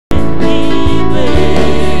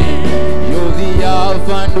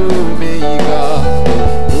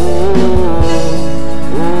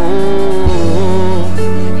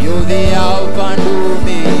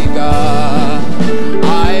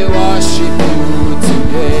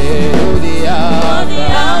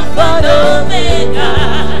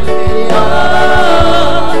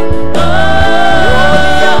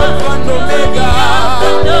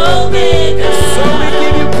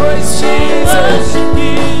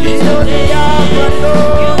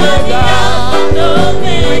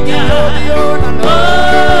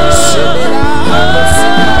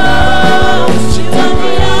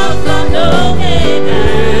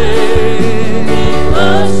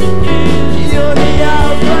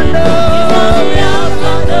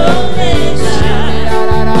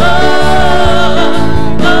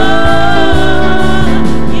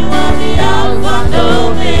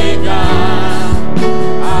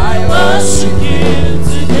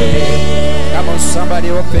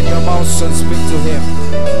open your mouth and speak to him.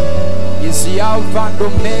 He's the Alpha and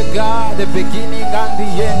Omega, the beginning and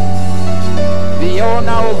the end, the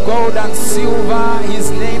owner of gold and silver.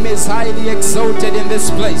 His name is highly exalted in this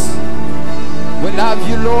place. We love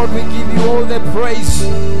you, Lord. We give you all the praise.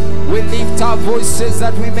 We lift our voices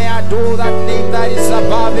that we may adore that name that is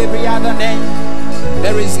above every other name.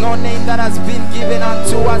 There is no name that has been given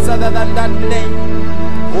unto us other than that name.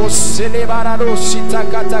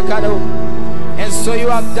 And so you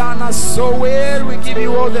have done us so well. We give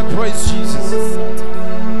you all the praise, Jesus.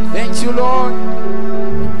 Thank you, Lord.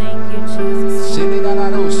 Thank you, Jesus.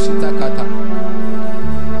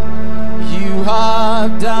 You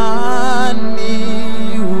have done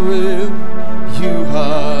me well. You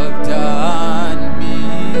have done me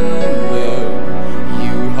well.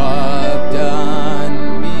 You have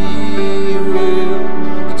done me well,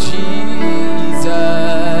 Jesus.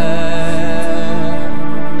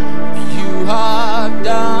 You have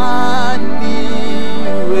done me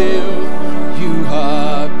well. You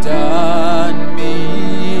have done me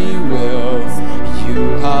well. You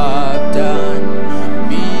have done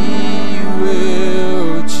me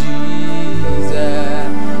well, Jesus.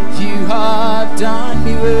 You have done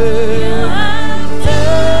me well.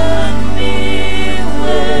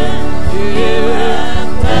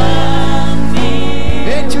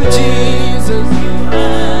 Thank you, Jesus.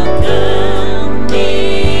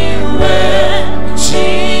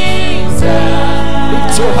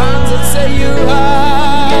 Lift your hands and say, you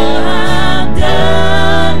have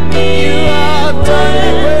done me. You have done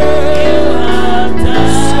me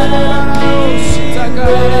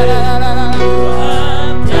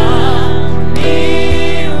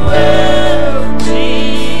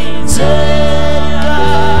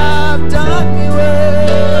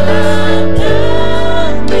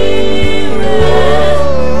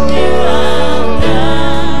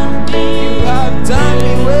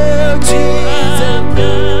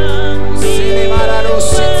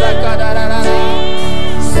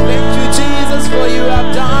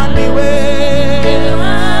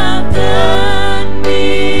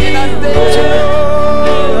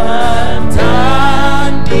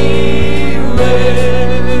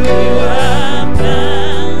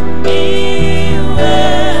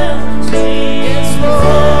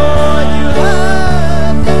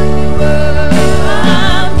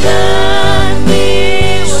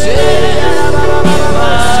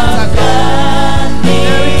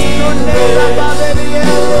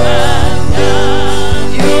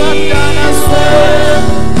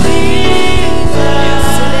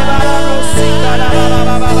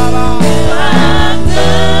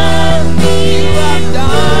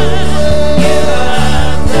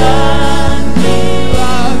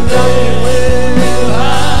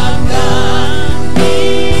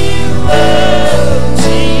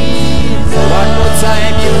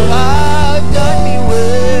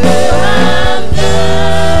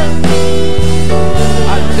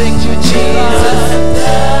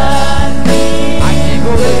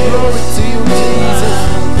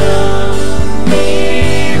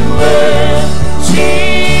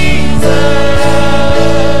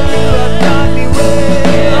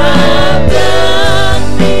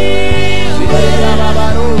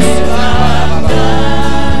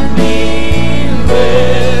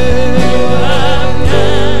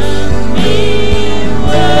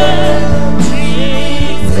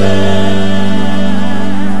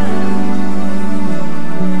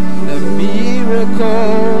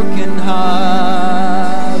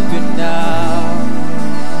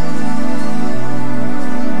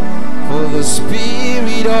For the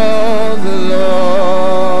Spirit of the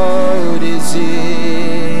Lord is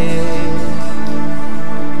here.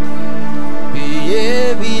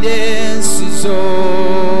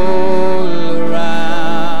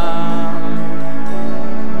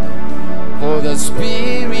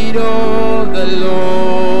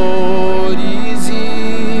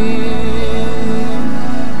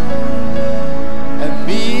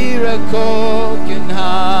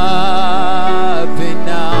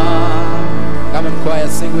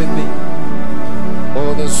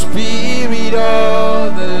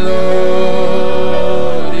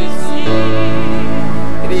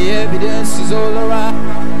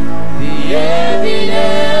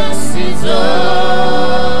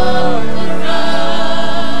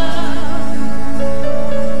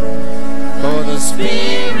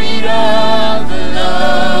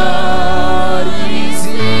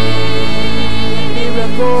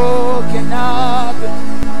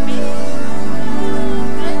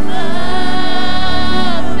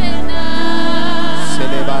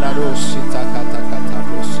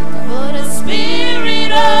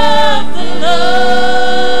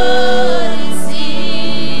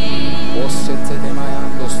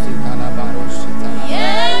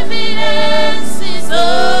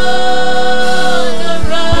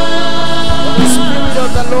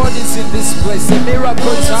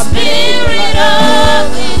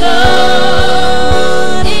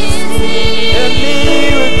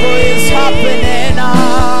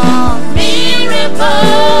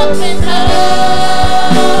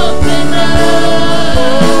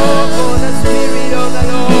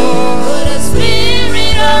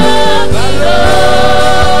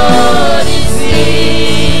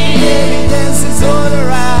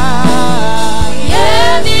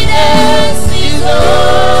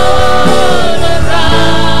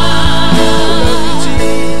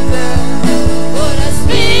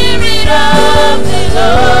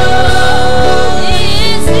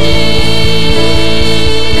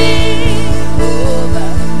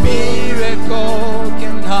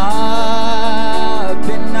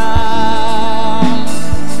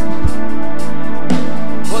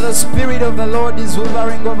 Spirit of the Lord is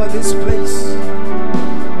hovering over this place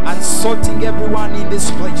and sorting everyone in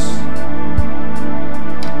this place.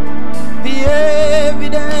 The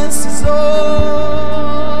evidence is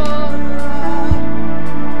all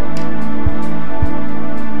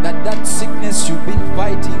that sickness you've been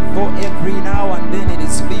fighting for every now and then, it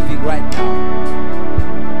is leaving right now.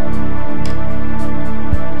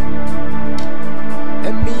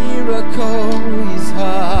 A miracle is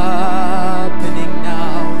happening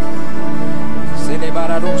now.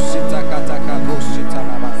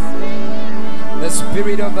 The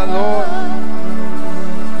Spirit of the Lord.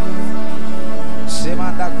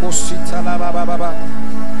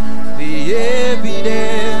 The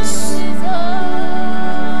evidence.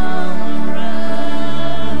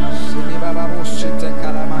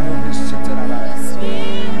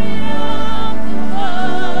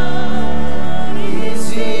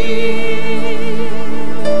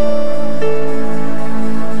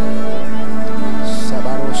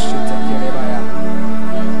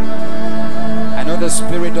 The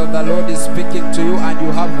Spirit of the Lord is speaking to you, and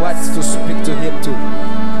you have words to speak to Him too.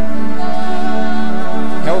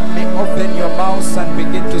 Help me open your mouth and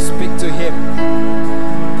begin to speak to Him.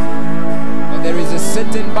 But there is a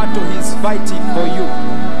certain battle He's fighting for you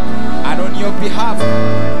and on your behalf.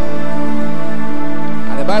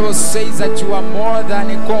 And the Bible says that you are more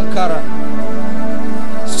than a conqueror.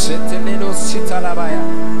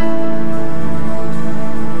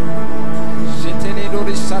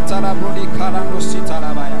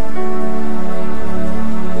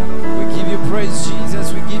 We give you praise,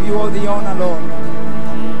 Jesus. We give you all the honor, Lord.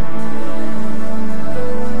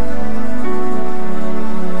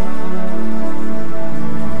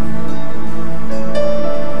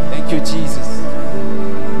 Thank you, Jesus.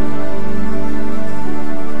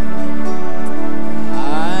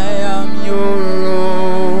 I am your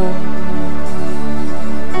own.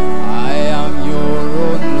 I am your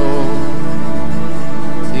own, Lord.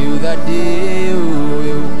 Till the day you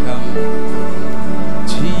will come.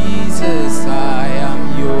 Jesus, I am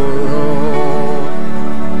your own.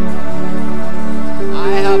 I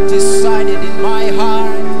have decided in my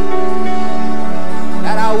heart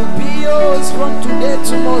that I will be yours from today,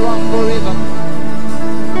 tomorrow, and forever.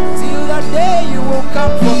 Till the day you will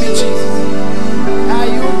come for me, Jesus. Now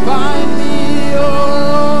you find me your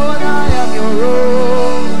own. I am your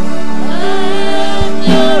own. I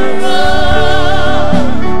am your own.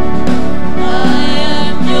 I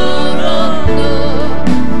am your own, Lord.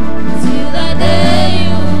 Till the day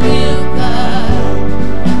you will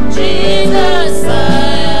come. Jesus, I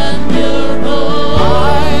am your own.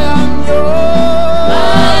 I am your own.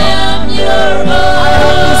 I am your own. I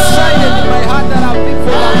have decided in my heart that I'll be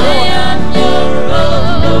for the I Lord. am your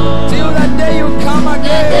own. Till the day you come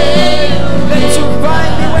again, let you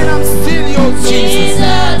find me when I'm still yours, Jesus.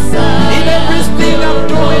 Jesus, In everything I'm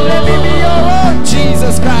doing, let me be your own,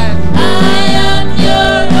 Jesus Christ. I am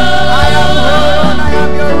your own. I am your own, I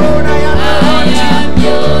am your own, I am your own, I am Jesus.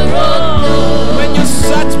 your own, Lord. When you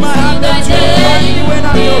search my heart, let you find me when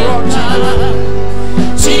I'm your own,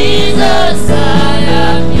 Jesus. Jesus, I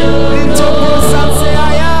am your Lift your voice and say,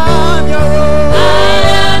 I am your own. I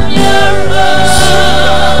am your own.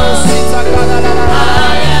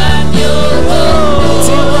 I am your own.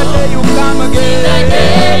 Till the day you come The again.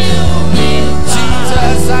 day you will come.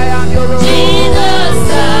 Jesus, I am your own. Jesus,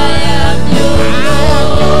 I am your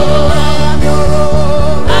own. I am your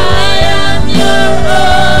own. I am your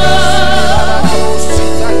own.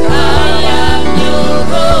 I am your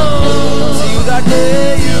own. Till the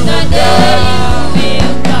day you The day you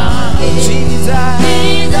will come. Jesus.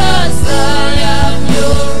 Jesus, I am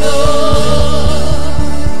your own.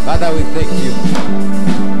 Father, we thank you.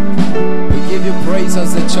 We give you praise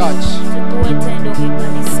as a church.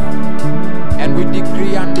 And we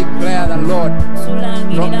decree and declare the Lord,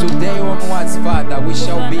 from today onwards, Father, we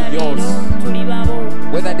shall be yours.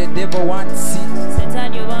 Whether the devil wants it,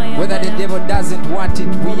 whether the devil doesn't want it,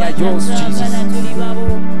 we are yours, Jesus.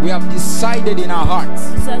 We have decided in our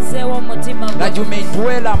hearts that you may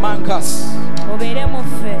dwell among us.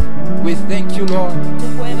 We thank you, Lord.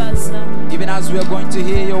 Even as we are going to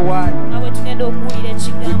hear your word,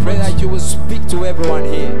 we pray that you will speak to everyone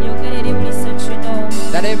here.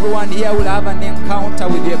 That everyone here will have an encounter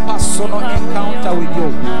with you, a personal encounter with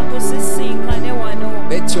you.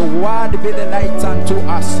 Let your word be the light unto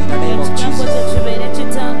us in the name of Jesus.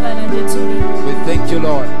 We thank you,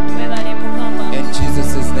 Lord. In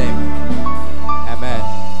Jesus' name. Amen.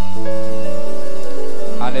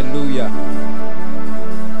 Hallelujah.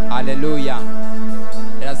 Hallelujah.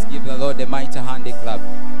 Let us give the Lord a mighty handy clap.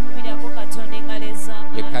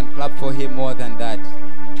 You can clap for him more than that.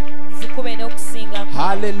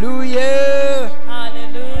 Hallelujah.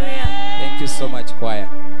 Hallelujah. Thank you so much, choir.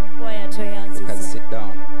 Kwaya You can toyanziza sit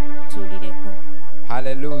down. tulireko.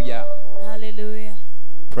 Hallelujah. Hallelujah.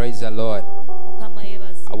 Praise the Lord. Mukama I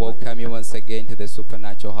yeebazibwe. welcome you once again to the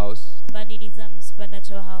Supernatural House, Baniriza mu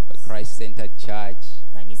Supernatural House. a Christ-centered church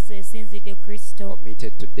Kanisa esinzidde Kristo.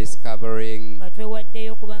 committed to discovering, Nga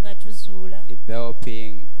twewaddeyo kubanga tuzuula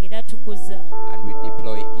developing, era tukuza and we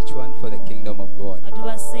deploy each one for the kingdom of God. nga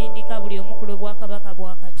tubasindika buli omu ku lw'obwakabaka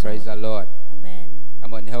bwa Praise the Katonda. Lord. Amen.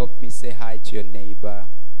 Come on, help me say hi to your neighbor.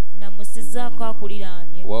 Namusizaako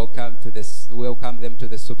akuliraanye. Welcome them to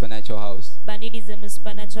the Supernatural House. Banirize mu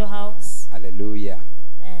Supernatural House. Hallelujah.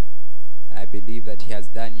 Amen. And I believe that He has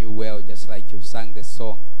done you well, just like you sang the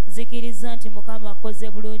song. Nzikiriza nti Mukama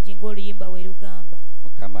akoze bulungi ng'oluyimba bwe lugamba.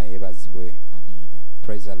 Mukama yebazibwe. Amiina.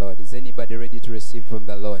 Praise the Lord. Is anybody ready to receive from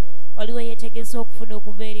the Lord? Waliwo yeetegese okufuna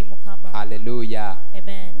okuva eri Mukama. Hallelujah.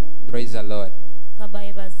 Amen. Praise the Lord. Mukama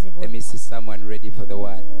yeebazibwe. Let me see someone ready for the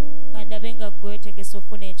word. Kandabe nga ggwe weetegese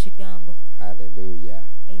okufuna ekigambo. Hallelujah.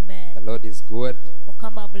 Amen. The Lord is good.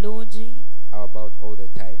 Mukama mulungi How about all the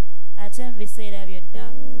time? ate mu biseera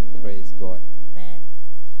byonna. Praise God. Amen.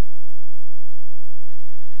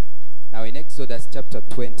 Now in Exodus chapter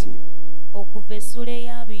 20 Okuva essula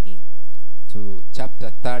ey'abiri to chapter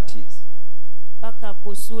 30, paka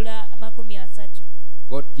ku ssula 30,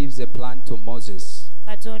 God gives a plan to Moses,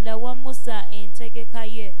 Katonda wa Musa entegeka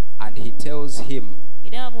ye and He tells him,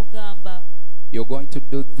 era amugamba you're going to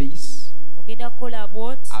do this, ogenda kukola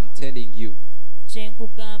bw'oti I'm telling you, kye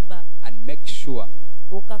nkugamba and make sure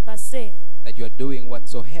okakase that you are doing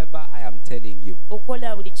whatsoever I am telling you.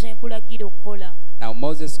 okola buli kye nkulagira okukola. Now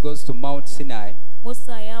Moses goes to Mount Sinai,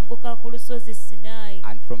 Musa yambuka ku lusozi Sinaayi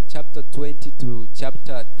and from chapter 20 to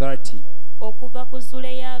chapter 30, okuva ku ssula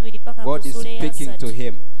ey'abiri paka ku God is ssula speaking to ey'asatu.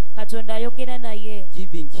 him, Katonda ayogera naye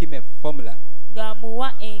giving him a formula,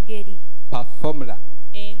 ng'amuwa engeri per formula,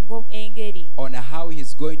 engeri on how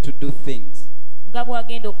he's going to do things. nga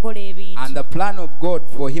bw'agenda okukola ebintu. And the plan of God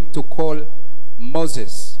for him to call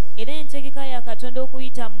Moses Era entegeka ya Katonda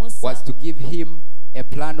okuyita Musa was to give him a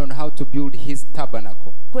plan on how to build his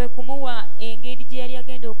tabernacle. kwe kumuwa engeri gye yali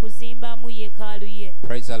agenda okuzimbamu yeekaalu ye.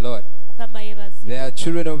 Praise the Lord. Mukama yeebazibwe. The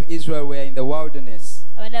children of Israel were in the wilderness,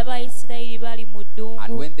 Abaana ba Isirayiri baali mu and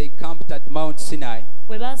ddungu when they camped at Mount Sinai,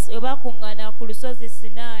 bwe bakuŋŋaana ku lusozi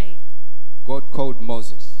Sinaayi. God called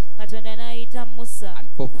Moses. Katonda n'ayita Musa And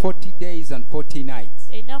for 40 days and 40 nights,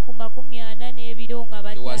 ennaku 40 n'ebiro nga he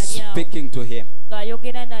bali was ali awo speaking to him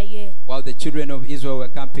ng'ayogera naye while the children of Israel were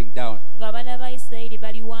camping down. ng'abaana ba Isirayiri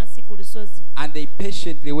bali wansi ku lusozi And they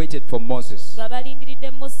patiently waited for Moses. nga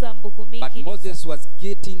balindiridde Musa mu But bugumiikiriza. Moses was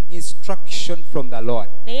getting instruction from the Lord.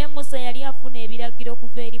 Naye Musa yali afuna ebiragiro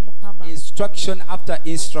kuva eri Mukama, Instruction after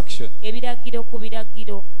instruction. ebiragiro ku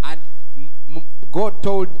biragiro. And God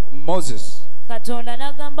told Moses, Katonda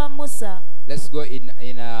n'agamba Musa, let's go in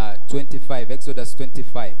 25, Exodus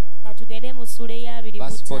 25, katugende mu ssula ey'abiri mu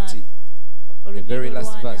verse 40, ttaano, the very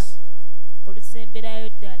last olugero verse. olusemberayo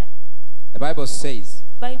ddala. The Bible says,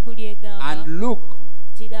 Bayibuli egamba and look,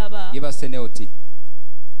 tiraba. give us an LT.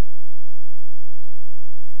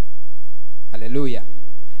 Hallelujah.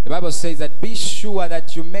 The Bible says that be sure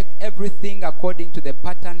that you make everything according to the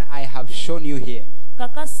pattern I have shown you here.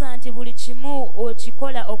 Kakasa nti buli kimu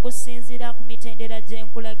okikola okusinziira ku mitendera gye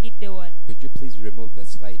nkulagidde wano. Could you please remove the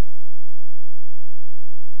slide?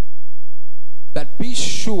 That be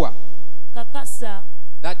sure Kakasa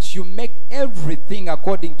that you make everything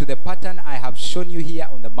according to the pattern I have shown you here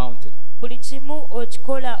on the mountain. buli kimu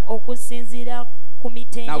okikola okusinziira ku Now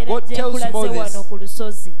mitendera God gye tells nkulaze Moses wano ku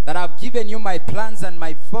lusozi. that I've given you my plans and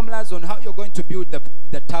my formulas on how you're going to build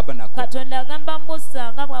the tabernacle. Katonda agamba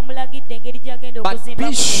Musa nga bw'amulagidde engeri gy'agenda But okuzimba be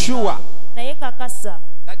ku sure nyumba. Naye kakasa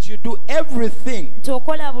that you do everything nti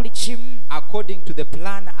okola buli kimu according to the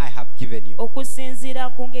plan I have given you. okusinziira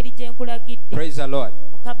ku ngeri gye nkulagidde. Praise the Lord.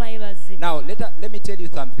 Mukama yeebazibwe. Now let me tell you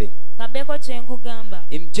something. Kambeko kye nkugamba.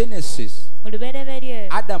 In Genesis, Mu lubereberye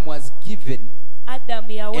Adam was given Adamu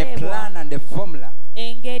a yaweebwa plan and a formula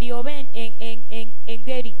engeri oba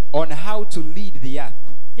engeri on how to lead the earth.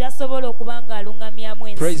 gy'asobola okuba ng'aluŋŋamyamu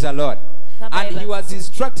ensi. Praise the Lord. And he was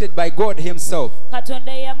instructed by God himself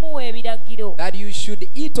Katonda yamuwa ebiragiro that you should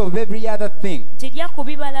eat of every other thing, tilya ku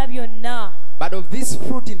bibala byonna, but of this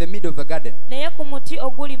fruit in the middle of the garden naye ku muti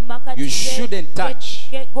oguli mu makati you shouldn't touch.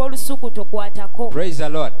 g'olusuku tokwatako. Praise the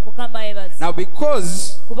Lord. Mukama yebaze. Now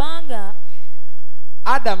because Kubanga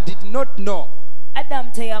Adam did not know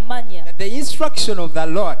Adamu teyamanya that the instruction of the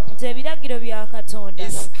Lord nti ebiragiro bya Katonda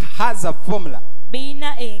has a formula,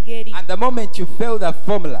 birina engeri And the moment you fail the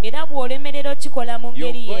formula, era bw'olemerera okikola mu you're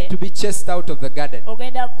ngeri going ye to be chased out of the garden.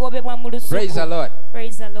 ogenda kugobebwa mu lusuku. Praise the Lord.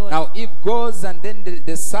 Praise the Lord. Now Eve goes, and then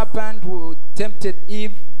the serpent who tempted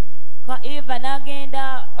Eve, Eva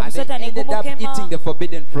n'agenda and they omusota ne ended up gumukema eating the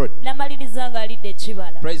forbidden fruit. n'amaliriza ng'alidde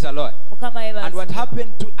ekibala. Praise the Lord. Mukama And what yeebazibwe.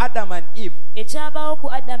 happened to Adam and Eve? Ekyabaawo ku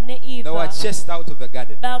Adamu ne They were Eva chased out of the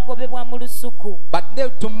garden. baagobebwa mu lusuku. But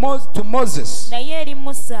then to Moses, Naye eri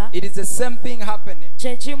Musa it is the same thing happening.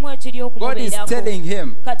 kye kimu ekiri God is okumubeerako. telling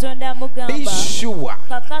him, Katonda be amugamba sure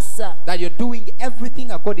kakasa that you're doing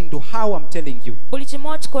everything according to how I'm telling you. buli kimu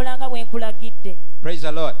okikola nga bwe nkulagidde. Praise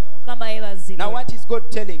the Lord. Mukama yeebazibwe. Now what is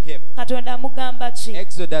God telling him? Katonda amugamba ki?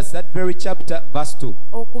 Exodus, that very chapter, verse 2.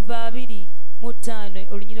 Okuva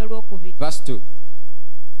 2:5 olunyiro lw'okubiri. Verse 2.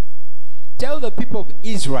 Tell the people of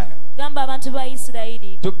Israel Gamba abantu ba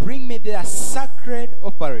Isirayiri to bring me their sacred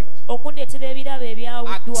offerings. okundeetera ebirabo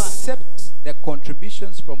ebyawuddwa. Accept the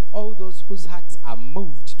contributions from all those whose hearts are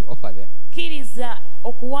moved to offer them. Kkiriza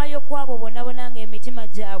okuwaayo kwabo bonna bonna ng'emitima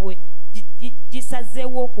gyabwe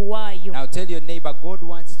gisazeewo okuwaayo. Now tell your neighbor, God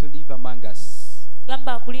wants to live among us.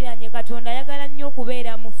 Gamba akuliraanye Katonda ayagala nnyo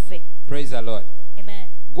okubeera mu ffe. Praise the Lord. Amen.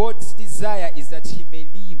 God's desire is that he may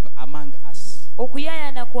live among us.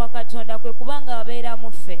 Okuyaayana kwa Katonda kwe kubanga abeera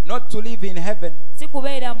mu ffe. Not to live in heaven. Si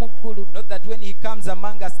kubeera mu ggulu. Not that when he comes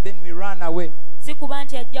among us, then we run away. Si kuba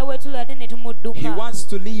nti ajja weetula ate ne tumudduka. He wants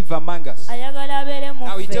to live among us. Ayagala abeere mu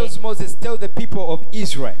Now he ffe. tells Moses, tell the people of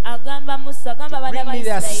Israel Agamba Musa, to gamba abaana bring ba me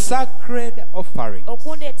their Isirayiri sacred offerings.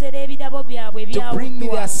 okundeetera ebirabo byabwe To bring me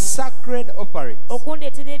ebyawuddwa. their sacred offerings.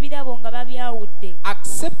 Okundeetera ebirabo nga babyawudde.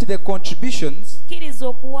 Accept the contributions Kkiriza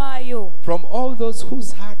okuwaayo from all those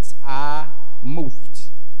whose hearts are moved.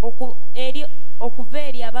 okuva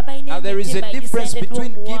eri ababalina Now there is a emitima difference egisendeddwa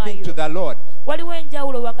between giving to okuwaayo. the Lord Waliwo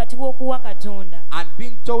enjawulo wakati w'okuwa Katonda and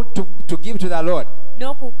being told to give to the Lord.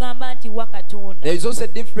 n'okugamba nti wa Katonda. There is also a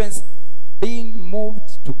difference being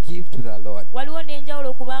moved to give to the Lord. Waliwo n'enjawulo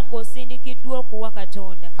okuba ng'osindikiddwa okuwa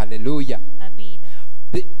Katonda. Hallelujah. Amiina.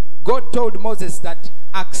 God told Moses that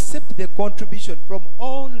accept the contribution from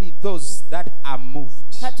only those that are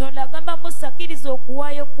moved. Katonda agamba Musa kkiriza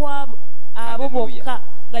okuwaayo kw'abo abo bokka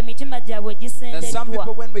nga emitima gyabwe There's some people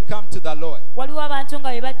gisendeddwa. when we come to the Lord, Waliwo abantu nga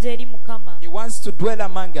bwe bajja eri Mukama he wants to dwell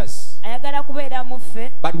among us, ayagala kubeera mu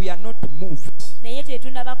ffe but we are not moved. naye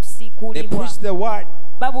tetunaba They kusiikuulibwa. preach the word.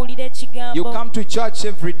 Babuulira You ekigambo come to church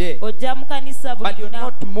every day, ojja mu kanisa buli but you're lunaku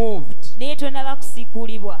not moved. naye tonaba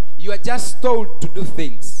kusiikuulibwa. You are just told to do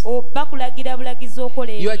things. Bakulagira bulagizi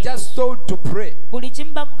okola You are ebintu. just told to pray. Buli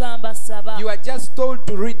kimu bakugamba saba. You are just told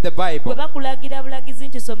to read the Bwe Bible. bakulagira bulagizi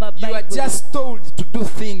nti soma You are Bayibuli. just told to do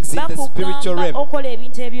things in the spiritual Bakugamba realm. okola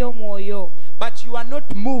ebintu eby'omwoyo. But you are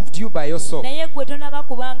not moved you by yourself. Naye gwe tonaba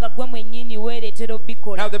kubanga gwe mwennyini weereetera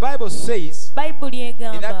obikola. Now the Bible says Bayibuli in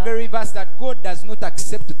that egamba very verse that God does not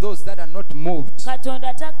accept those that are not moved.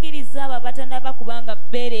 Katonda takkiriza abo abatanaba kubanga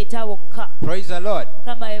beereeta bokka. Praise the Lord.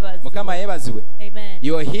 Mukama yeebazibwe. Mukama yebaziwe. Amen.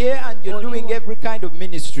 You're here and you're doing every kind of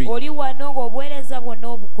ministry. Oli wano ng'obuweereza bwonna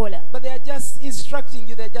obukola. But they are just instructing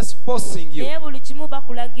you, they're just forcing you. Naye buli kimu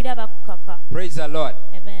bakulagira bakukaka. Praise the Lord.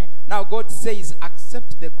 Amen. Now God says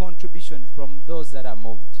accept the contribution from those that are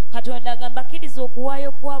moved. Katonda agamba kkiriza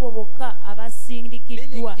okuwaayo kw'abo bokka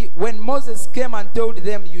abasindikiddwa. Meaning when Moses came and told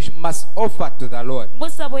them you must offer to the Lord,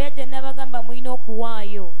 Musa bwe yajja n'abagamba mulina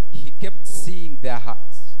okuwaayo. he kept seeing their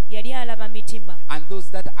hearts. Yali alaba mitima. And those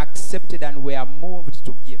that accepted and were moved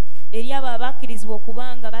to give. Eri abo abakkirizibwa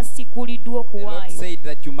okubanga basikuliddwa The Lord okuwaayo. said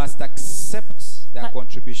that you must accept their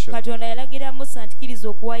contribution. Katonda yalagira Musa nti kkiriza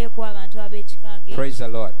okuwaayo kw'abantu ab'ekikanga. Praise the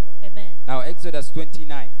Lord. Amen. Now Exodus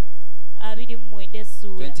 29,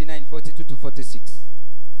 42 to 46.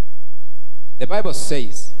 The Bible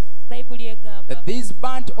says Bayibuli egamba that these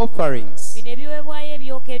burnt offerings, bino ebiweebwayo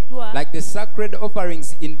ebyokeddwa like the sacred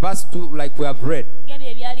offerings in verse 2, like we have read, ng'ebyo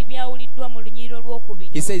ebyali byawuliddwa mu lunyiriro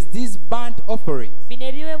lw'okubiri. he says these burnt offerings Bino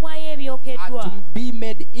ebiweebwayo are ebyokeddwa to be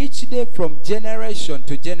made each day from generation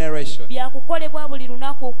to generation. byakukolebwa buli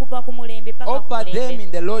lunaku okuva ku mulembe paka ku Offer them mulembe.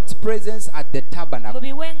 in the Lord's presence at the tabernacle.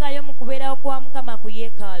 Mubiwengayo mu kubeerawo kwa Mukama ku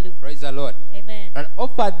yeekaalu. Praise the Lord. Amen. And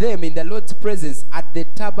offer them in the Lord's presence at the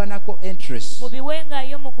tabernacle entrance.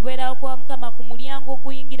 Mubiwengayo mu kubeerawo kwa Mukama ku mulyango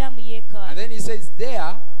oguyingira mu And yeekaalu. then he says,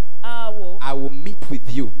 there Awo I will meet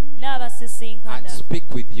with you and n'abasisinkana speak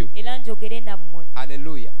with you. era njogere nammwe.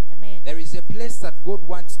 Hallelujah. Amen. There is a place that God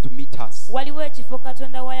wants to meet us. waliwo ekifo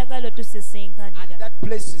katonda wayagala And otusisinkanira that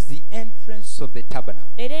place is the entrance of the tabernacle.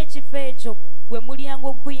 era ekifo ekyo gwe mulyango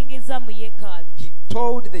oguyingiza mu yeekaalu. He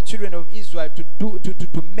told the children of Israel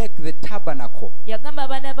to make the tabernacle. Yagamba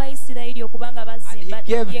abaana ba Isirayiri okuba nga And he bazimba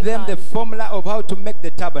gave them the yeekaalu formula of how to make the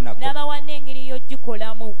tabernacle. n'abawa n'engeri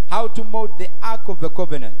y'ogikolamu How to mold the ark of the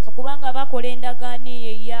covenant. okuba nga bakola endagaano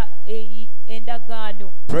eyo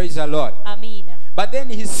endagaano. Praise the Lord. Amiina. But then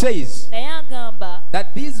he says Naye agamba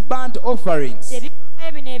that these burnt offerings,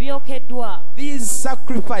 ebikolwa bino ebyokeddwa, these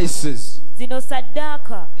sacrifices, zino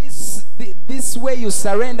saddaaka, this way you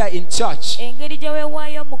surrender in church, engeri gye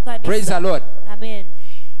weewaayo mu praise the kanisa, Lord, amen,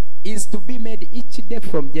 is to be made each day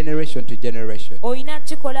from generation to generation. olina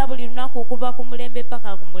kikola buli lunaku okuva ku mulembe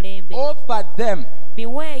paka ku mulembe. Offer them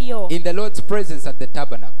Biweeyo in the Lord's presence at the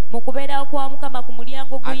tabernacle. mu kubeerawo kwa Mukama ku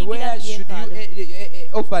mulyango And oguyingira where mu should yeekaalu.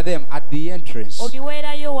 you offer them? At the entrance.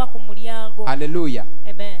 Obiweerayo wa ku mulyango. Hallelujah.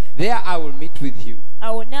 Amen. There I will meet with you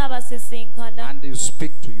Awo naabasisinkana and you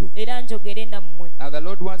speak to you. era njogere nammwe. Now the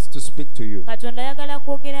Lord wants to speak to you. Katonda ayagala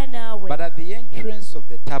kwogera naawe, But at the entrance of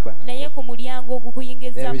the naye tabernacle, ku mulyango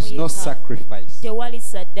ogukuyingiza there mu is no yeekaalu sacrifice. tewali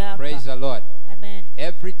saddaaka. Praise the Lord. Amen.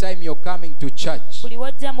 Every time you're coming to church Buli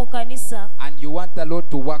wajja mu kanisa and you want the Lord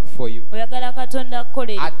to work for you, oyagala Katonda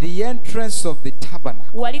akukolere, at the entrance of the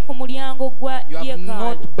tabernacle, wali ku mulyango gwa you have yeekaalu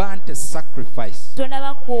not burnt a sacrifice.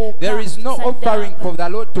 tonaba kwokya There is no saddaaka. offering for the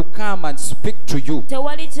Lord to come and speak to you.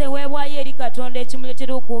 Tewali kyeweebwayo eri Katonda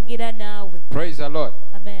ekimuleetera okwogera naawe. Praise the Lord.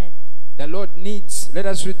 Amen. The Lord needs, let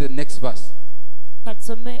us read the next verse.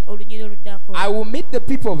 Katusome olunyiri oluddako. I will meet the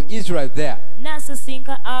people of Israel there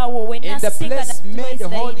Naasisinka awo we in the naasisinka place made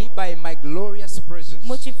holy Isirayiri by my glorious presence.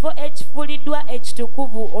 mu kifo ekifuuliddwa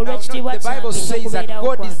ekitukuvu Now, olw'ekitiibwa the Bible kyange says that n'okubeerawo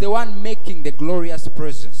God is kwange. the one making the glorious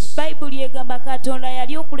presence. Bayibuli egamba Katonda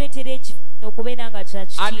yali okuleetera ekifo okubeera nga kya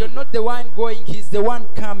And you're kitiibwa. not the one going, he's the one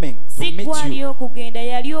coming to Si meet gwali you. okugenda,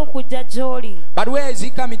 yali okujja gy'oli. But where is he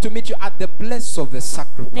coming to meet you? At the place of the Naye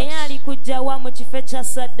sacrifice. ali kujja wa mu kifo ekya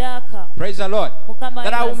saddaaka. Praise the Lord. Mukama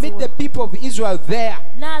That I will meet the yeebazibwe. people of Israel there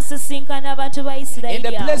Naasisinkana abantu ba in Isirayiri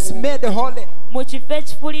the place awo made holy. mu kifo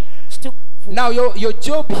ekifuuliddwa ekitukuvu. Now your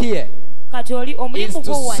job here Kati oli is omulimu to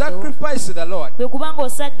gwo wano sacrifice to the Lord kwe kubanga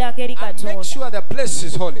osaddaaka eri and make Katonda sure the place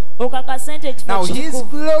is holy. okakasa nti ekifo Now his kitukuvu.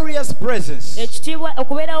 glorious presence, Ekitiibwa,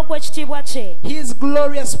 okubeerawo kw'ekitiibwa kye, his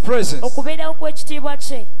glorious presence okubeerawo kw'ekitiibwa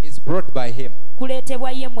kye is brought by him.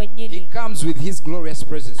 kuleetebwa ye He mwennyini. comes with his glorious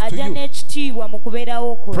presence to Ajja you. n'ekitiibwa mu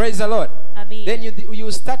kubeerawo kwe. Praise the Lord. Then Amiina.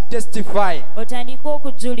 you start testifying Otandika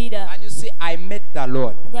okujulira and you say, I met the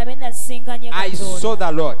Lord. ngambe nasisinkanye I saw Katonda.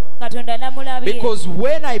 the Lord. Katonda namulabye. Because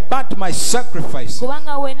when I burnt my sacrifices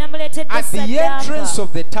Kubanga we namuleetedde at the entrance saddaaka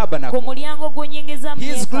of the ku tabernacle, mulyango gunyingiza mu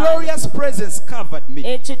his yeekaalu, glorious presence covered me.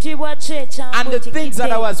 ekitiibwa kye And the things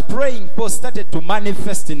that I kyambutikidde was praying for started to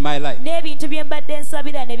manifest in my life. n'ebintu bye mbadde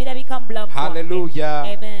nsabira ne birabika mu bulamu bwange. Hallelujah.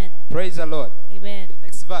 Amen. Praise the Lord. Amen. The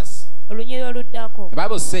next verse. Olunyiri oluddako The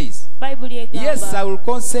Bible says, Bayibuli yes, I egamba will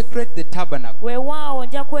consecrate the tabernacle weewaawo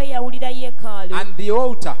nja kweyawulira yeekaalu and the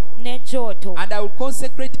altar, n'ekyoto and I will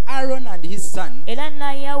consecrate Aaron and his son era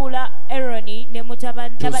nayawula Eroni ne to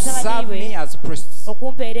batabani serve me be as priests.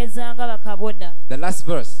 okumpeereza nga bakabona. The last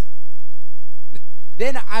verse.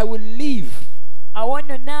 Then I will live Awo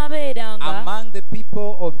nno n'abeeranga among the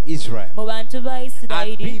people of Israel mu bantu ba and be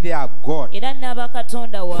Isirayiri their God. era n'aba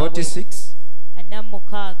Katonda waabwe. 46.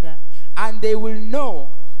 Anamukaaga. And they will know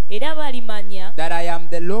Era balimanya that I am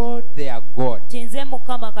the Lord their God. nti nze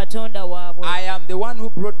Mukama Katonda waabwe. I am the one who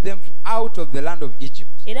brought them out of the land of Egypt,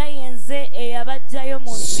 Era yenze eyabaggyayo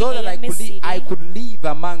mu nsi so that I ey'Emisiri could live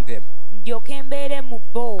among them. ndyoke mbeere mu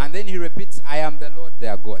bo. And then he repeats, I am the Lord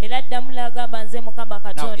their God. Era addamu n'agamba nze Mukama Now in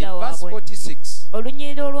Katonda verse waabwe. 46,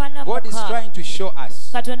 Olunyiriri God is olw'anamukaaga trying to show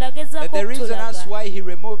us Katonda that agezaako the reason as okutulaga why he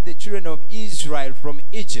removed the children of Israel from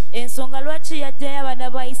Egypt, ensonga lwaki yaggyayo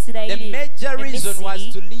abaana ba the Isirayiri major e reason was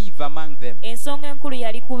to Misiri. live among them. Ensonga enkulu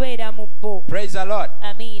yali kubeera mu bo. Praise the Lord.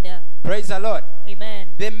 Amiina. Praise the Lord. Amen.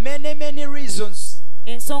 The many reasons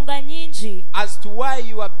Ensonga nnyingi as to why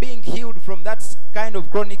you are being healed from that kind of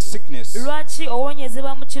chronic sickness lwaki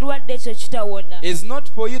owonyezebwa mu kirwadde ekyo kitawona. is not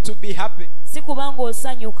for you to be happy. Si kubanga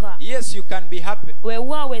osanyuka. Yes, you can be happy.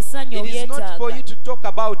 Weewaawo essanyu It is not for you olyetaaga. to talk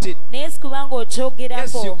about it. Naye si kubanga Yes, you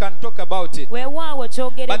okyogerako. can talk about it. Weewaawo But the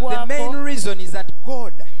main kyogerebwako. reason is that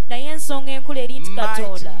God Naye ensonga enkulu eri nti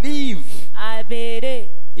Katonda might live abeere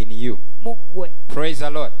in you. mu ggwe. Praise the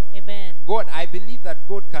Lord. Amen. God, I believe that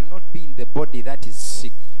God cannot be in the body that is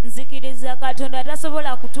sick. Nzikiriza Katonda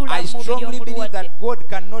tasobola kutuula I mu mubiri strongly believe omulwadde. that God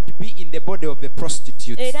cannot be in the body of a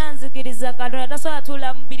prostitute. Era nzikiriza Katonda tasobola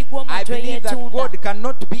kutuula mu mubiri I gw'omuntu believe that God God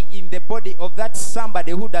cannot be in the body of that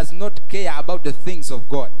somebody who does not care about the things of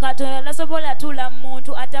God. This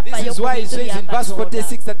is why he says in verse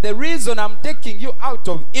 46 that the reason I'm taking you out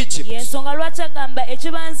of Egypt, I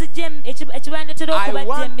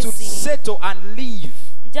want to settle and live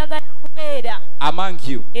among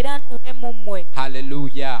you.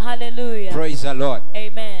 Hallelujah. Hallelujah. Praise the Lord.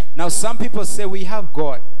 Amen. Now some people say we have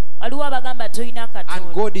God and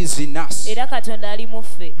God is in us.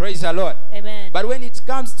 Praise the Lord. Amen. But when it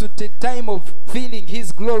comes to the time of feeling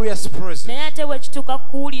his glorious presence, we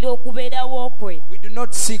do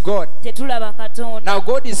not see God. Now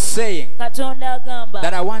God is saying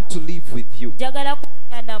that I want to live with you.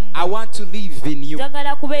 I want to live in you.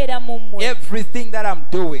 Everything that I'm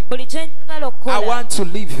doing, I want to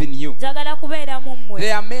live in you.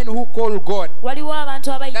 There are men who call God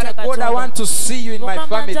that God, I want to see you in my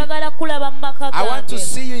family. I want to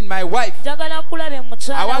see you in my wife. I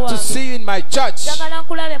want to see you in my church.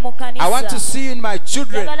 I want to see you in my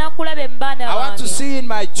children. I want to see you in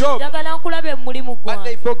my job. But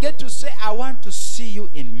they forget to say, I want to see you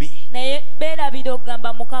in me.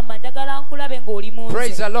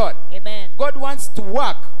 Praise the Lord. Amen. God wants to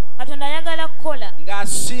work.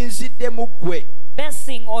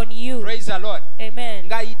 Blessing on you. Praise the Lord. Amen.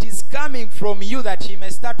 It is coming from you that he may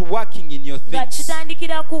start working in your things.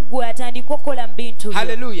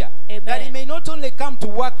 Hallelujah. Amen. That he may not only come to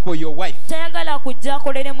work for your wife,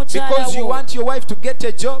 because you want your wife to get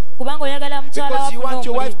a job, because you want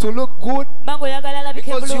your wife to look good,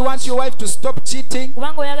 because you want your wife to stop cheating,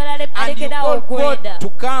 and you want God to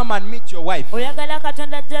come and meet your wife.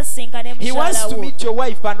 He wants to meet your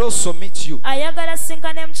wife and also meet you. Praise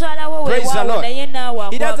the Lord.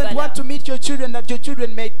 He doesn't want to meet your children that your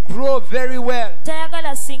children may grow very well in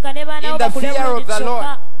the fear of the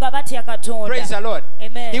Lord. Praise the Lord.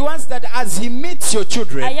 Amen. He wants that as he meets your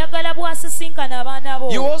children, you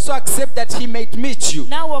also accept that he may meet you.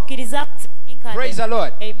 Praise the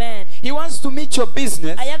Lord. Amen. He wants to meet your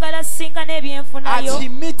business as he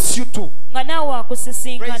meets you too.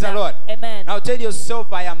 Praise the Lord. Amen. Now tell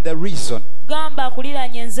yourself, I am the reason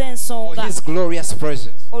for his glorious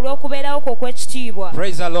presence.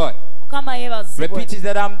 Praise the Lord. Repeat it,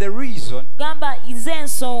 that I'm the reason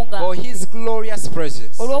for his glorious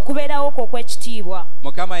presence. Praise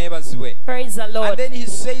the Lord. And then he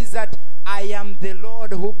says that I am the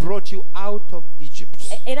Lord who brought you out of Egypt.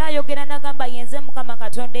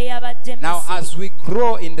 Now as we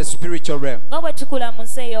grow in the spiritual realm, God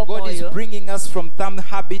is bringing us from some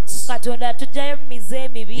habits.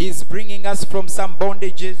 He's bringing us from some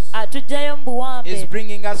bondages. He's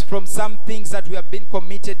bringing us from some things that we have been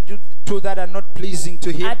committed to that are not pleasing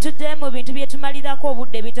to him.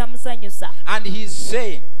 And he's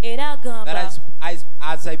saying that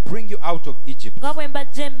as I bring you out of Egypt, I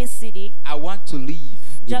want to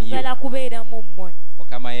live in you.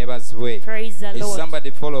 Praise the Is Lord.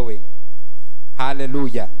 somebody following?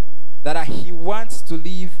 Hallelujah. That he wants to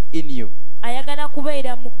live in you.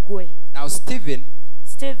 Now Stephen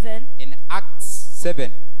in Acts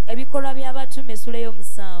 7,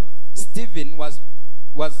 Stephen was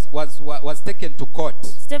taken to court.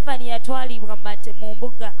 And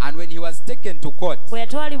when he was taken to court,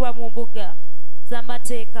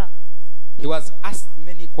 he was asked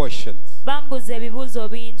many questions. And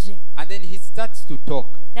then he starts to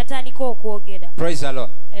talk. Praise the Lord.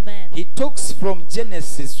 Amen. He talks from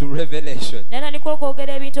Genesis to Revelation.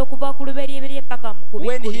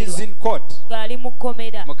 When he is in court,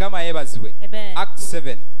 Amen. Acts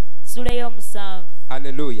 7.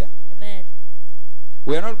 Hallelujah. Amen.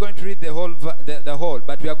 We are not going to read the whole,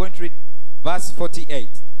 but we are going to read verse 48.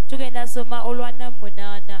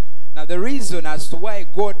 Now the reason as to why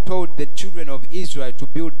God told the children of Israel to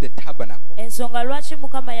build the tabernacle, it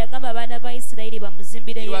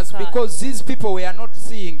was because these people were not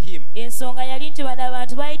seeing him. It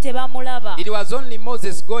was only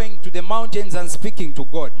Moses going to the mountains and speaking to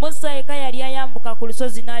God. And then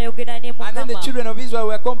the children of Israel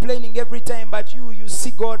were complaining every time, but you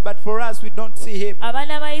see God, but for us we don't see him. But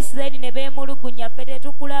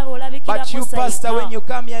you, pastor, when you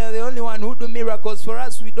come here, you're the only one who do miracles. For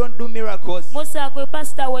us, we don't do miracles. Praise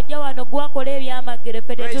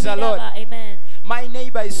the Lord. Amen. My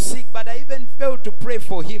neighbor is sick, but I even failed to pray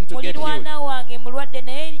for him to get healed.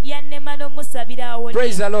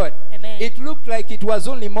 Praise the Lord. Amen. It looked like it was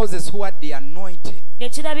only Moses who had the anointing.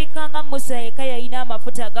 And so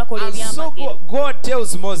God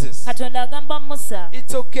tells Moses,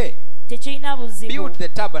 it's okay. Build the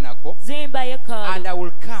tabernacle and I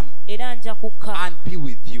will come and be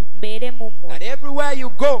with you. That everywhere you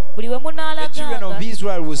go, the children of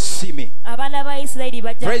Israel will see me.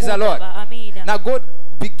 Praise the Lord. agenda. Now God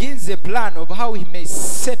begins a plan of how he may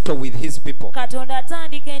settle with his people. Katonda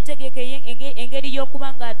atandika entegeka engeri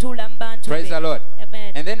y'okuba ng'atuula mu bantu Praise be. the Lord.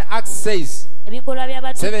 Amen. And then Acts says, Ebikolwa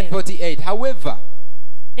by'abatume 7:48, however,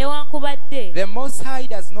 newankubadde the Most High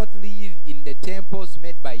does not live in the temples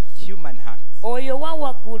made by human hands. oyo wa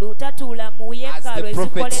waggulu tatuula mu yeekaalu As the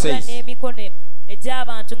prophet ezikoleddwa says. n'emikono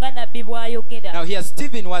egy'abantu nga nabbi bw'ayogera. Now here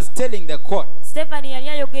Stephen was telling the court Stefani yali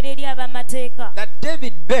ayogera eri abamateeka that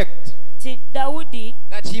David begged ti Dawudi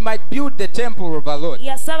that he might build the temple of our Lord,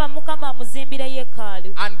 yasaba Mukama amuzimbira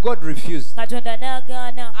yeekaalu, and God refused. Katonda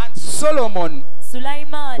n'agaana. And Solomon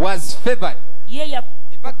Sulaimaani was favored. ye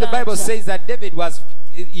In fact, the Bible says that David was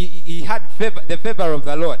he had the favor of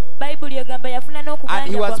the Lord, Bayibuli egamba yafuna and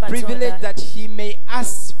he n'okuganja was kwa privileged Katonda. that he may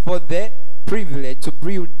ask for the privilege to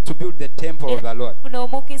build the temple of the Lord. Funa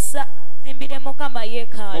omukisa azimbire Mukama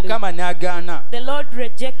yeekaalu. Mukama n'agaana. The Lord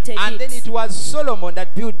rejected And then it. it was Solomon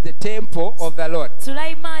that built the temple of the Lord.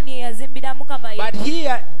 Sulaimaani yazimbira Mukama But yeekaalu.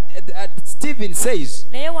 here Stephen says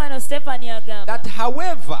Naye wano Stefani agamba that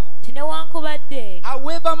however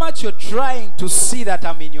much you're trying to see that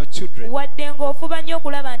I'm in your children, wadde ng'ofuba nnyo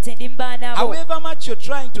okulaba nti ndi mu baana bo, however much you're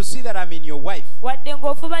trying to see that I'm in your wife, wadde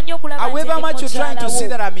ng'ofuba nnyo okulaba nti however ndi much you're trying to see mukyala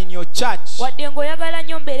that wo, I'm in your church, wadde ng'oyagala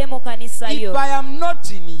nnyo mbeere mu kanisa yo, if I am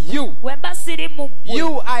not in you, bwe mba siri mu ggwe,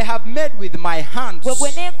 you I have made with my hands, bwe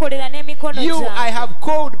bwe neekolera n'emikono you I gyange, have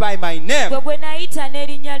called by my name, bwe bwe nayita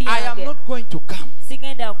n'erinnya I am lyange, not going to come.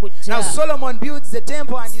 sigenda kujja. Now Solomon builds the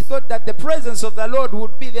temple and he thought that the presence of the Lord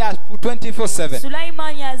would be there 24/7.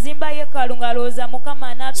 Sulaimaani azimba yeekaalu ng'alowooza Mukama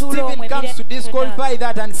anaatuula omwo Stephen comes to emirembe gyonna. disqualify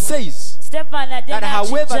that and says Stefano ajja that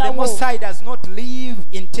however the Most n'akijjawo High does not live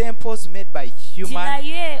in temples made by nti human.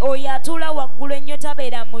 naye oyo atuula waggulu ennyo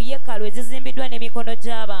tabeera mu yeekaalu ezizimbiddwa n'emikono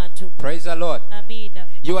gy'abantu. Praise the Lord. Amiina.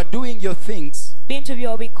 You are doing your things Bintu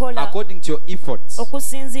by'obikola according to your efforts.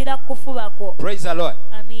 okusinziira ku kufuba kwo. Praise the Lord.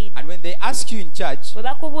 Amiina. And when they ask you in church, Bwe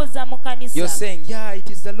bakubuuza mu kanisa you're saying, yeah, it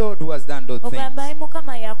is the Lord who has done those ogamba things.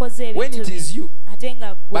 Mukama yakoze When ebintu it is bye, you. ate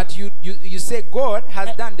nga ggwe But you say God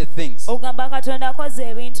has done the things. ogamba Katonda akoze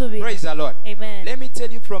ebintu bye. Praise the Lord. Amen. Let me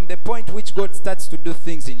tell you from the point which God starts to do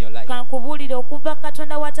things in your life. Kankubuulire okuva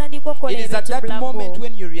Katonda watandika okukola It is at ebintu that moment bulamu.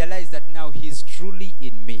 when you realize that now He's truly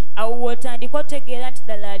in me. Awo w'otandika otegeera nti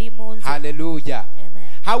ddala ali mu nze. Hallelujah. Amen.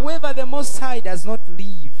 However, the Most High does not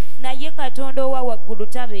live Naye Katonda owa waggulu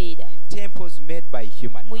tabeera in temples made by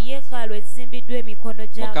human mu hands. yeekaalu ezizimbiddwa emikono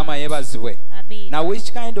Mukama gy'abantu. yebazibwe. Amiina. Now,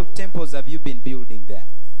 which kind of temples have you been building there?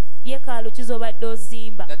 Yeekaalu ki z'obadde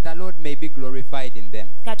ozimba That the Lord may be glorified in them.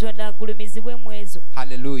 Katonda agulumizibwe mu ezo.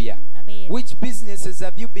 Hallelujah. Amiina. Which businesses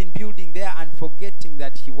have you been building there and forgetting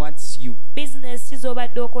that He wants you? Bizinesi ki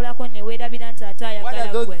z'obadde okolako ne weerabira nti ate What are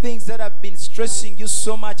ayagala those gwe? things that have been stressing you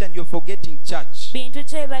so much and you're forgetting church? Bintu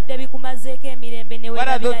ki ebibadde bikumazeeko emirembe ne What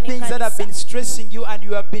are those weerabira ne things that have been kanisa? stressing you and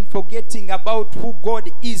you have been forgetting about who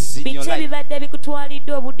God is in your Biki life? ebibadde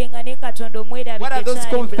bikutwalidde obudde nga ne Katonda What omwerabidde are those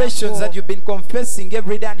kyali confessions that bulako? you've been confessing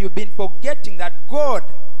every day and you've been forgetting that God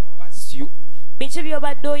wants you? Biki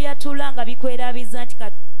by'obadde oyatula nga bikwerabiza nti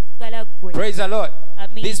Katonda ayagala ggwe? Praise the Lord.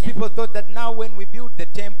 Amiina. These people thought that now when we build the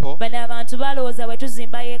temple, Bano abantu balowooza bwe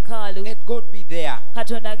tuzimba yeekaalu let God be there.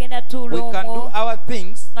 Katonda agenda tuula We can do omwo our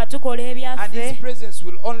things nga tukola and ebyaffe His presence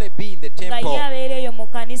will only be in the nga ye temple. abeera eyo mu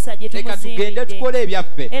kanisa gye Leka tugende tumuzimbidde. tukole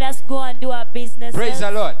ebyaffe. Let us go and do our business. Praise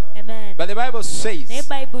the Lord. Amen. But the Bible says Naye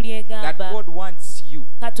Bayibuli that egamba God wants you.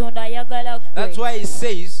 Katonda ayagala That's ggwe. why He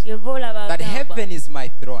says Yeva olaba that agamba heaven is my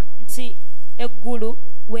throne nti eggulu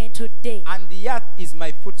wentudde and the earth is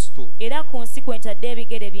my footstool. era ku nsi kwentadde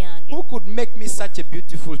ebigere byange. Who could make me such a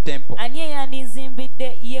beautiful temple? Ani eyandinzimbidde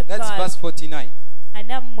That's yeekaalu verse 49.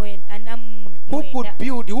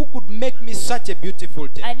 Who could make me such a beautiful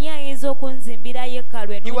temple? ani ayinza okunzimbira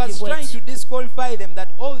yeekaalu He ennungi was trying bw'eti? to disqualify them that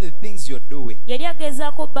all the things you're doing, Yali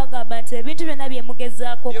agezaako bagamba nti ebintu byonna bye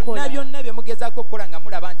mugezaako byonna okukola, byonna bye mugezaako okukola nga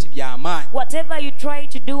mulaba nti by'amaanyi, whatever you try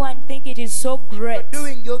to do and think it is so you're great,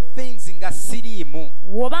 doing your things nga siriimu,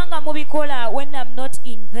 wobanga mubikola when I'm not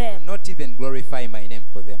in them, not even glorify my name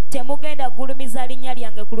for them. temugenda gulumiza linnya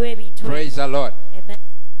lyange ku lw'ebintu Praise the Lord. Amen.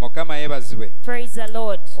 Mukama yebazibwe. Praise the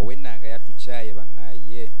Lord. Owennanga yatukyaye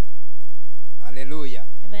bannaaye. Hallelujah.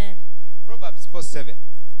 Amen. Proverbs 4:7.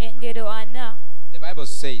 Engero 4 The Bible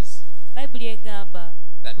says Bayibuli egamba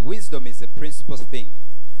that wisdom is the principal thing.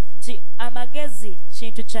 nti amagezi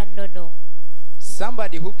kintu kya nnono.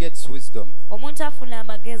 Somebody who gets wisdom, Omuntu afuna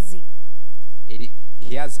amagezi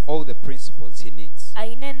he has all the principles he needs.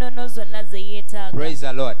 alina ennono zonna ze yeetaaga. Praise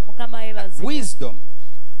the Lord. Mukama yebaze. Wisdom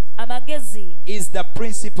Amagezi is the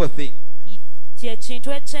principal thing. kye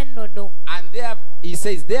kintu eky'ennono. And there, he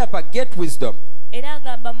says, therefore get wisdom. Era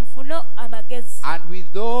agamba mufune amagezi. And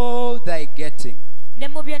with all thy getting,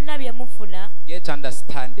 mu byonna bye mufuna get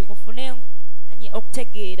understanding. mufune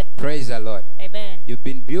okutegeera. Praise the Lord. Amen. You've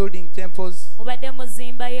been building temples. Mubadde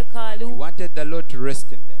muzimba You yeekaalu wanted the Lord to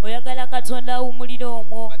rest in them. oyagala katonda awummulire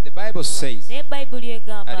omwo But the Bible says naye bayibuli that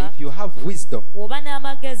egamba if you have wisdom, bw'oba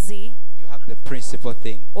n'amagezi you have the principal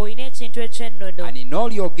thing. olina ekintu ekyennono And in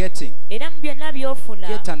all you're getting, era mu byonna by'ofuna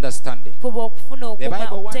get understanding. fuba okufuna The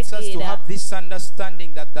Bible wants us to okutegeera. have this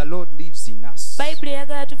understanding that the Lord lives in us. bayibuli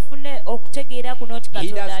eyagala tufune okutegeera kuno nti He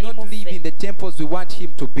katonda does ali not mu live in ffe the temples we want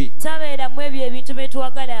him to be. tabeera mu ebyo ebintu bye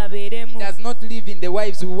twagala He abeeremu does not live in the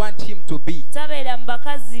wives we want him to be. tabeera mu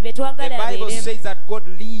bakazi be The twagala Bible abeeremu. says that God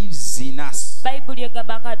lives in us. bayibuli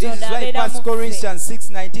egamba This is katonda why abeera 1 mu ffe. Corinthians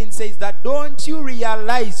 6:19 says that don't you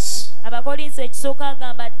realize. abakolinso ekisooka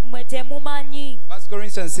agamba mwe temumanyi. 1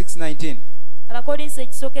 Corinthians 6:19. abakolinso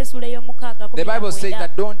ekisooka essula ey'omukaaga The Bible says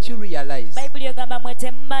that don't you realize bayibuli egamba mwe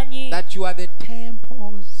temumanyi that you are the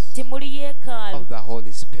temples nti muli yeekaalu of the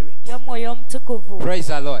Holy Spirit. y'omwoyo omutukuvu. Praise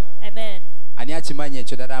the Lord. Amen. Ani akimanyi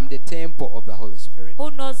ekyo that I'm the temple of the Holy Spirit.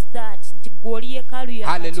 Who knows that nti gwe oli yeekaalu ya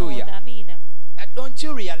Hallelujah. katonda. Amiina. That don't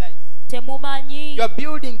you realize temumanyi you're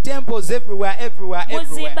building temples everywhere.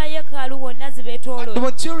 muzimba yeekaalu wonna But zibeetoolodde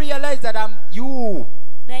don't you realize that I'm you?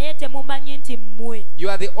 naye temumanyi nti mmwe You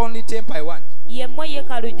are the only temple I want. yemmwe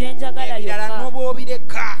yeekaalu gye njagala Ebirala yokka. n'oba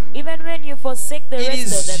obireka, Even when you forsake the it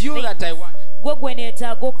rest of is the you that I things want. gwe gwe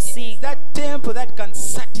neetaaga okusinga. That temple that can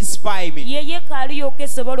satisfy me. ye yeekaalu yokka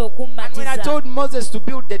esobola And when I okummatiza. told Moses to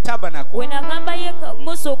build the tabernacle, we nagamba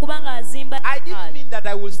musa okuba ng'azimba I didn't yeekaalu, mean that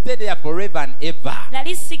I will stay there forever and ever.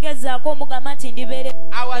 nali sigezaako omugamba nti ndibeere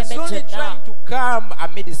I was emirembe only gyonna. trying to come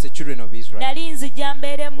amidst the children of Israel. nali nzija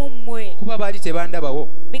mbeere mu mmwe Kuba baali tebandabawo.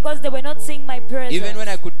 because they were not seeing my Even when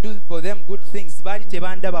I presence. could do for them good things, baali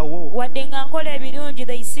tebandabawo. wadde nga nkola ebirungi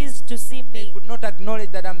they ceased to see They me could not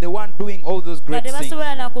acknowledge that I'm the one doing all those nga great things.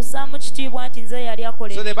 tebasobola nakussaamu kitiibwa nti nze yali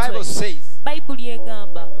akola So the ebintu Bible ebyo. says, bayibuli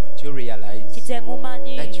egamba don't you realize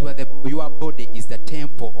kitemumanyi that your body is the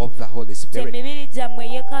temple of the Holy Spirit emibiri gyammwe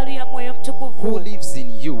yeekaalu ya mwoyo who mutukuvu lives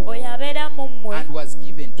in you oyo abeera mu mmwe and was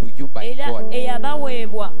given to you by era God.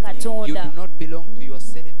 eyabaweebwa You katonda. do not belong to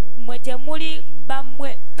yourself. mmwe temuli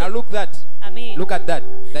bammwe. Now look at that.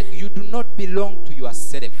 That you do not belong to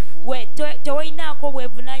yourself. tewolinaako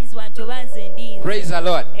bwevunaanyizibwa nti oba nze ndi nze. Praise the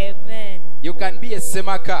Lord. Amen. You can be a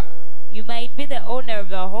semaka. You might be the owner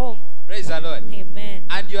of a home. Praise the Lord. Amen.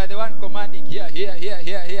 And you are the one commanding here, and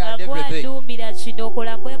everything. agwanduumira kino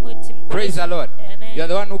okola bwe muti mukole Praise the Lord. Amen. You are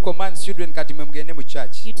the one who commands children kati mwe mugende mu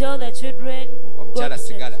church. You tell the children, Omukyala go to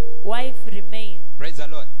sigala. church. Wife remain. Praise the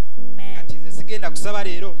Lord. Amen. Kati nze sigenda kusaba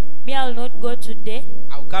leero. Me, I will not go today.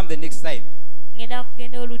 I will come the next time. Ngenda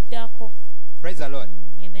kugenda oluddako. Praise the Lord.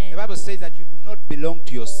 The Amen. Bible says that you do not belong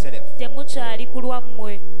to yourself. Temukyali ku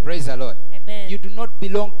lwammwe. Praise the Lord. Amen. You do not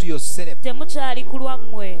belong to yourself. Temukyali ku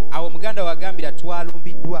lwammwe. Awo Muganda wagambira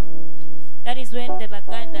twalumbiddwa. That is when the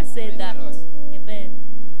Baganda said Praise that. the Lord. Amen.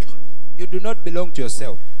 You do not belong to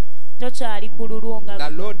yourself. Tokyali ku lulwo nga The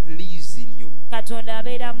Lord lives in you Katonda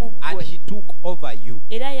abeera mu and ggwe He took over you.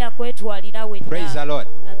 era yakwetwalira Praise the wenna. Lord.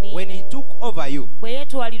 Amen. When He took over you, bwe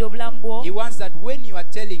yeetwalira obulamu bwo He wants that when you are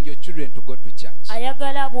telling your children to go to church,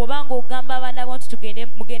 ayagala bw'oba ng'ogamba abaana bo nti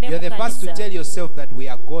mugende you're mu the first to kanisa tell yourself that we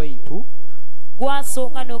are going to.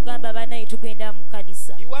 gwasooka n'ogamba bannaye tugenda mu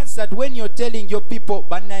kanisa. He wants that when you're telling your people,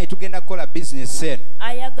 bannaye tugenda kola business then,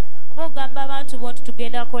 ayagala oba ogamba abantu bo nti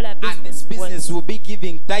tugenda kukola and this business will be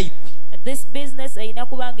giving tithe. this business erina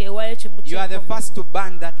kuba ng'ewaayo kimu You are the ky'ekumi. first to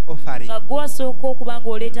burn that offering. nga gwasooka okuba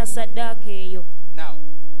ng'oleeta saddaaka eyo. Now,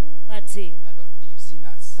 kati the Lord lives in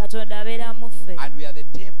us, katonda abeera mu ffe and we are the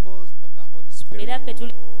temples of the Holy Spirit. era ffe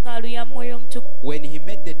tuli yeekaalu ya mwoyo omutukuvu. When He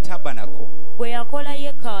made the tabernacle, bwe yakola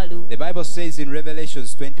yeekaalu the Bible says in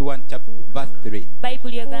Revelations 21, verse 3,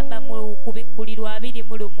 bayibuli egamba mu kubikkulirwa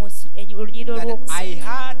 21 olunyiro that I lw'okusatu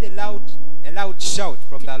heard a loud shout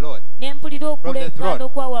from the Lord, ne mpulira from the throne, okuleekaana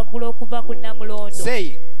okwa waggulu okuva ku namulondo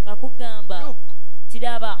saying, nga kugamba look,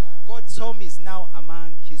 tiraba God's home is now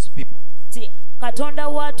among His people. ti katonda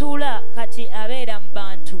w'atuula kati abeera mu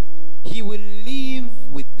bantu He will live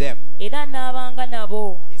with them. era n'abanga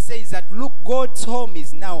nabo. He says that, look, God's home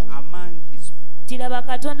is now among His people. tiraba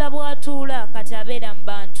katonda bw'atuula kati abeera mu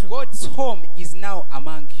bantu. God's home is now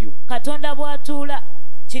among you. katonda bw'atuula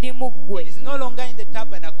kiri mu ggwe. It is no longer in the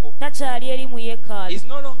tabernacle. takyali eri mu yeekaalu, It's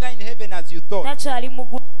no longer in heaven as you thought. takyali mu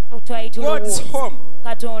twali God's tulowooza. home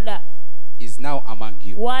katonda is now among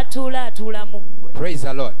you. w'atuula atuula mu ggwe. Praise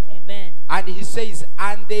the Lord. Amen. And He says,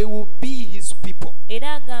 and they will be His people.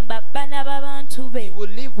 era agamba bana b'abantu He be will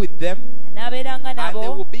live with them, anaabeeranga and they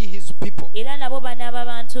will nabo be His people. era nabo bana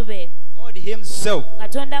b'abantu be. God Himself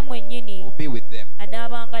katonda mwennyini will be with them.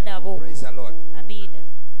 anaabanga nabo. Praise the Lord. Amiina.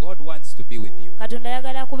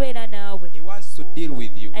 ayagala kubeera naawe, He wants to deal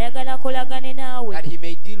with you, ayagala akolagane naawe, that He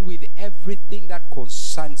may deal with everything that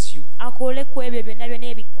concerns you, akole ku ebyo byonna byonna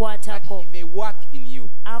that ebikwatako, He may work in you,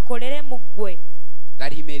 akolere mu ggwe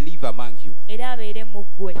that He may live among you. era abeere mu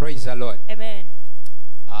ggwe. Praise the Lord. Amen.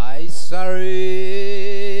 I surrender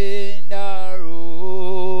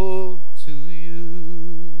all to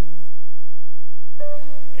you,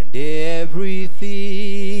 and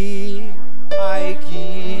everything